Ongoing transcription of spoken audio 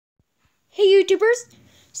Hey YouTubers,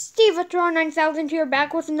 Steveatron 9000 here,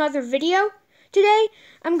 back with another video. Today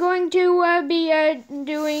I'm going to be I'm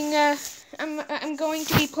going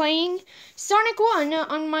to be playing Sonic 1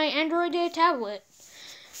 on my Android tablet.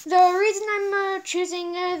 The reason I'm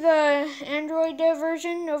choosing the Android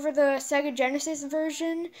version over the Sega Genesis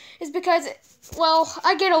version is because, well,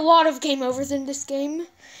 I get a lot of game overs in this game,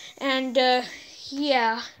 and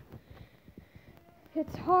yeah.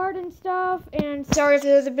 It's hard and stuff, and sorry if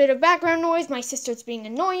there's a bit of background noise. My sister's being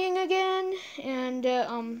annoying again, and,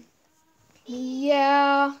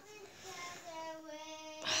 yeah.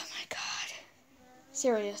 Oh my god.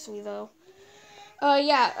 Seriously, though.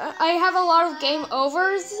 Yeah, I have a lot of game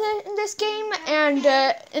overs in this game, and,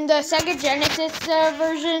 in the Sega Genesis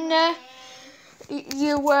version,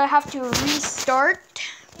 you have to restart,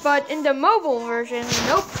 but in the mobile version,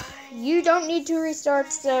 nope, you don't need to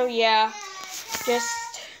restart, so yeah.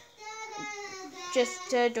 Just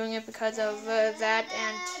doing it because of that,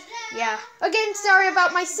 and yeah. Again, sorry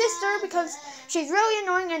about my sister, because she's really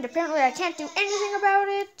annoying, and apparently I can't do anything about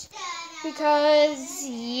it, because,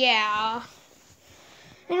 yeah.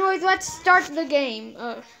 Anyways, let's start the game.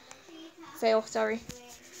 Fail, sorry.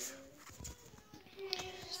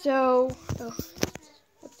 So,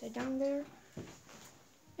 upside down there,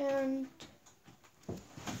 and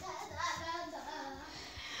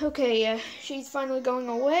okay, she's finally going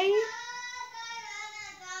away.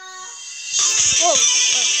 Whoa,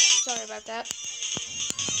 sorry about that.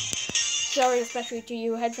 Sorry especially to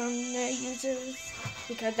you headphone users,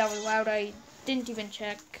 because that was loud. I didn't even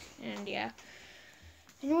check, and yeah.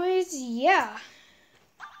 Anyways, yeah.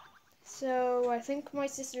 So, I think my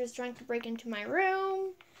sister is trying to break into my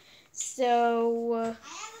room. So,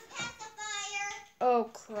 oh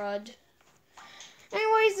crud.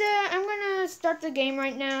 Anyways, I'm gonna start the game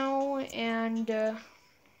right now, and,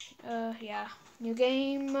 yeah. New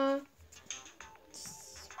game, let's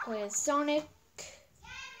play as Sonic.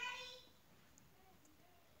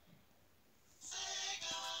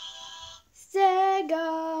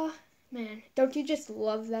 Sega! Man, don't you just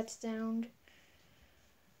love that sound?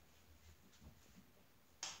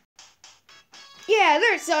 Yeah,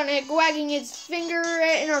 there's Sonic wagging his finger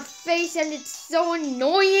in our face, and it's so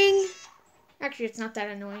annoying. Actually, it's not that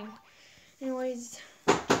annoying. Anyways,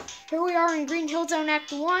 here we are in Green Hill Zone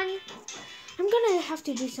Act 1. I'm gonna have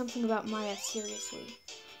to do something about Maya, seriously.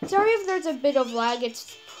 Sorry if there's a bit of lag.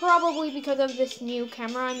 It's probably because of this new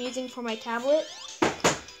camera I'm using for my tablet.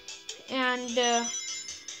 And,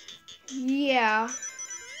 yeah.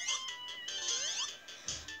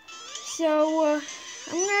 So, I'm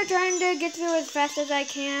gonna try and get through as fast as I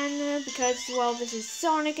can because, well, this is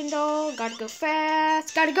Sonic and all. Gotta go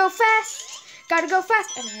fast. Gotta go fast. Gotta go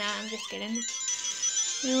fast. Nah, I'm just kidding.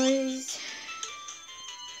 Anyways,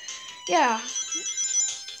 yeah.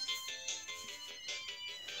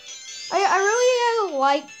 I really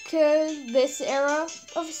like this era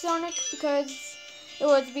of Sonic because it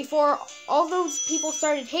was before all those people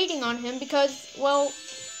started hating on him because, well,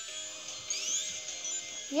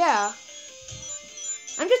 yeah.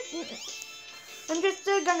 I'm just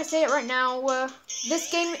gonna say it right now. This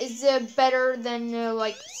game is better than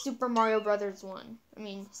like Super Mario Brothers 1. I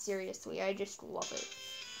mean, seriously, I just love it.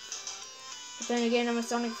 But then again, I'm a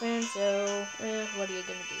Sonic fan, so what are you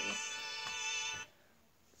gonna do?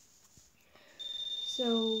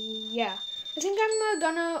 So yeah, I think I'm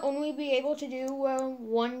gonna only be able to do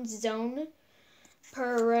one zone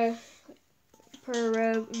per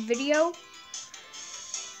video,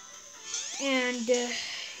 and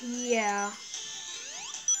yeah.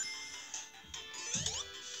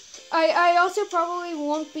 I also probably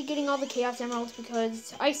won't be getting all the Chaos Emeralds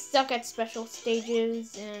because I suck at special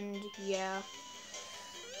stages, and yeah.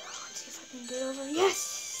 Let's see if I can get over.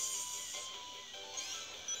 Yes!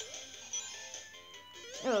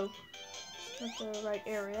 Oh, not the right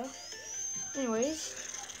area. Anyways,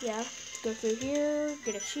 yeah, let's go through here,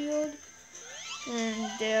 get a shield,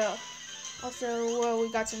 and also we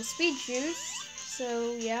got some speed shoes,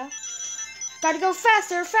 so yeah. Gotta go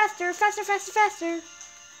faster, faster, faster, faster, faster!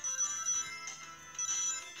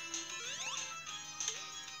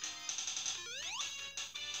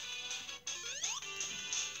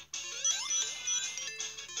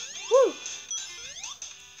 Woo!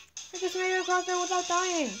 I just made it across there without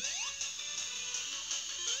dying.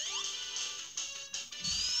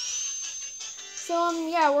 So,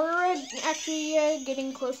 yeah, we're actually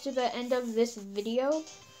getting close to the end of this video.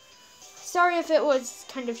 Sorry if it was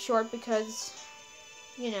kind of short because,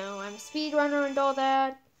 you know, I'm a speedrunner and all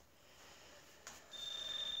that.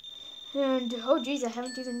 And, oh geez, I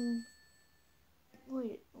haven't even...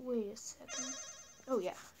 Wait a second. Oh,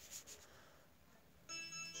 yeah.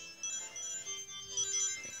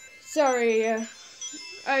 Sorry,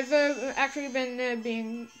 I've actually been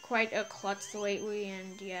being quite a klutz lately,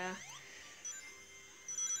 and yeah.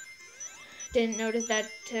 Didn't notice that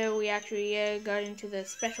we actually got into the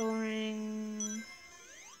special ring.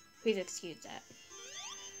 Please excuse that.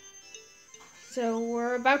 So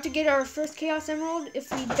we're about to get our first Chaos Emerald if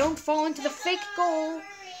we don't fall into the fake goal.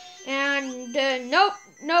 And nope,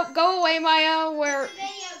 go away, Maya. We're It's a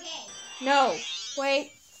video game. no,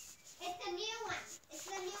 wait. It's the new one. It's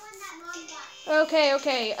the new one that Mom got.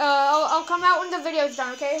 Okay. I'll come out when the video's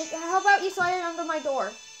done. Okay. How about you slide it under my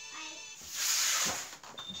door?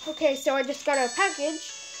 Okay, so I just got a package.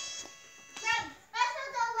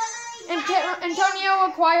 And Antonio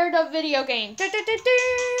acquired a video game.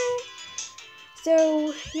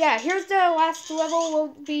 So, yeah, here's the last level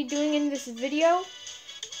we'll be doing in this video.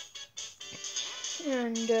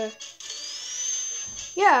 And,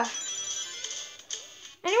 yeah.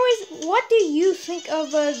 Anyways, what do you think of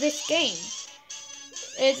this game?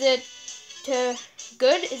 Is it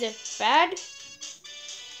good? Is it bad?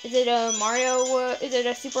 Is it a is it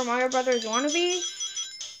a Super Mario Brothers wannabe?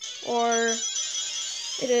 Or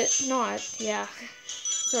is it not? Yeah,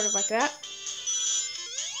 sort of like that.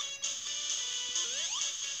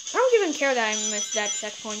 I don't even care that I missed that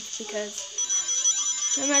checkpoint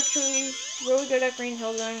because I'm actually really good at Green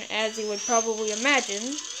Hill Zone, as you would probably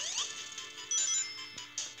imagine.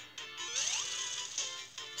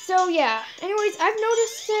 So yeah, anyways, I've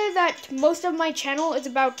noticed that most of my channel is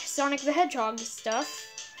about Sonic the Hedgehog stuff.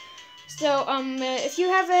 So, if you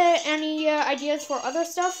have any ideas for other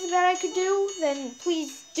stuff that I could do, then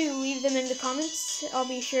please do leave them in the comments. I'll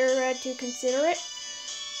be sure to consider it.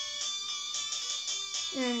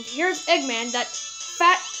 And here's Eggman, that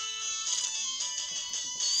fat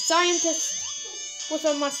scientist with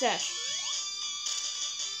a mustache.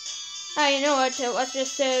 You know what? Let's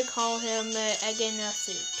just call him Egg in a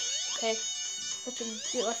Suit. Okay?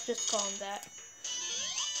 Let's just call him that.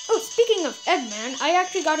 Oh, speaking of Eggman, I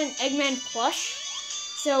actually got an Eggman plush.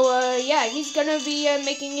 So, yeah, he's gonna be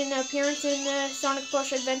making an appearance in Sonic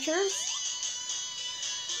Plush Adventures.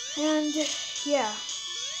 And, yeah.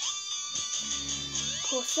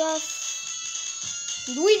 Cool stuff.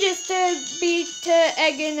 We just beat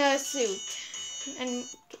Egg in a Suit. And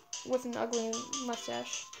with an ugly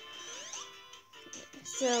mustache.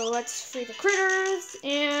 So let's free the critters,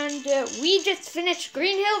 and we just finished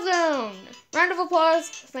Green Hill Zone. Round of applause.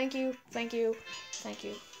 Thank you.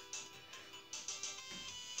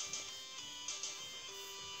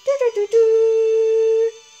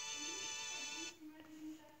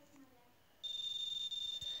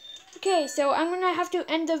 Okay, so I'm gonna have to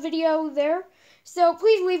end the video there. So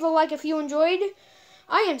please leave a like if you enjoyed.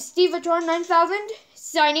 I am Steveatron 9000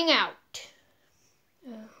 signing out.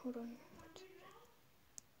 Hold on.